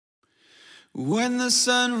When the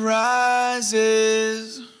sun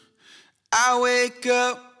rises, I wake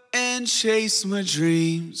up and chase my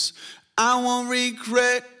dreams. I won't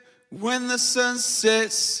regret when the sun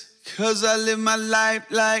sets, 'cause I live my life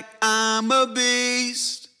like I'm a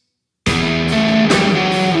beast. I'm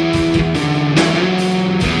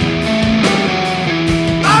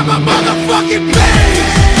a motherfucking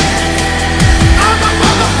beast. I'm a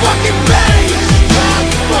motherfucking beast.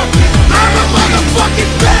 I'm a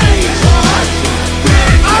motherfucking beast.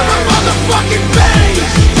 I'm a motherfucking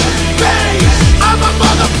beast. I'm a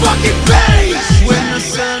motherfucking beast. When the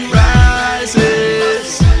sun rises,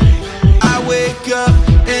 I wake up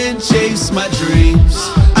and chase my dreams.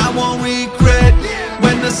 I won't regret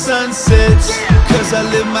when the sun sets, 'cause I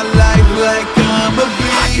live my life like I'm a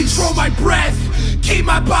beast. I control my breath, keep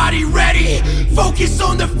my body ready, focus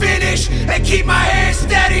on the finish, and keep my head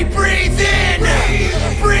steady. Breathe in,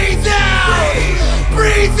 breathe out,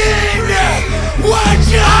 breathe in. Watch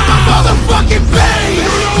out! I'm a motherfucking beast.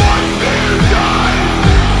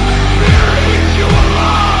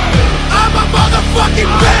 I'm a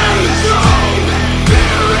motherfucking beast.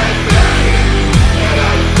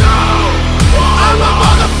 I'm a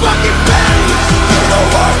motherfucking beast. You know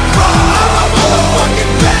I'm wrong. I'm a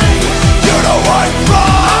motherfucking beast. You know I'm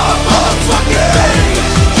wrong. I'm a motherfucking beast.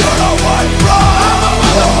 You know I'm wrong. I'm a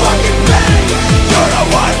motherfucking beast. You know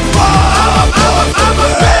I'm wrong. I'm a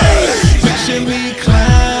beast. Picture me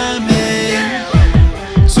climbing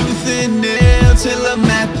tooth and nail till I'm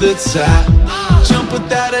at the top. Jump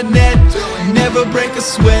without a net, never break a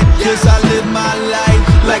sweat, 'cause I live my life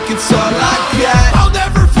like it's all I got. I'll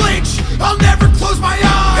never flinch, I'll never close my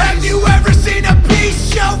eyes. Have you ever seen a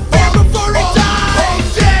beast show fear before it dies? All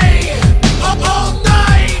day, all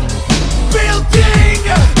night, building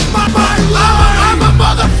my life. I'm a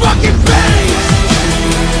motherfucking beast.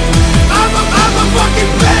 I'm a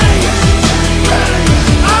fucking beast.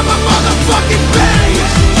 I'm a motherfucking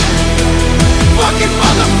beast. Fucking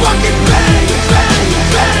motherfucking beast.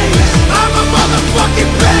 I'm a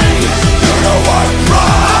motherfucking beast. You know I'm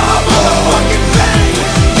wrong. I'm a motherfucking beast.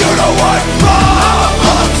 You know I'm wrong. I'm a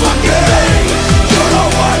motherfucking beast. You know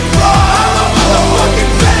I'm wrong. I'm a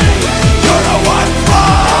motherfucking beast. You know I'm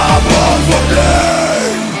wrong. I'm a motherfucking.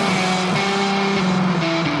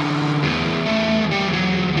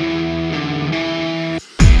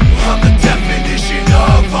 I'm the definition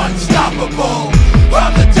of unstoppable.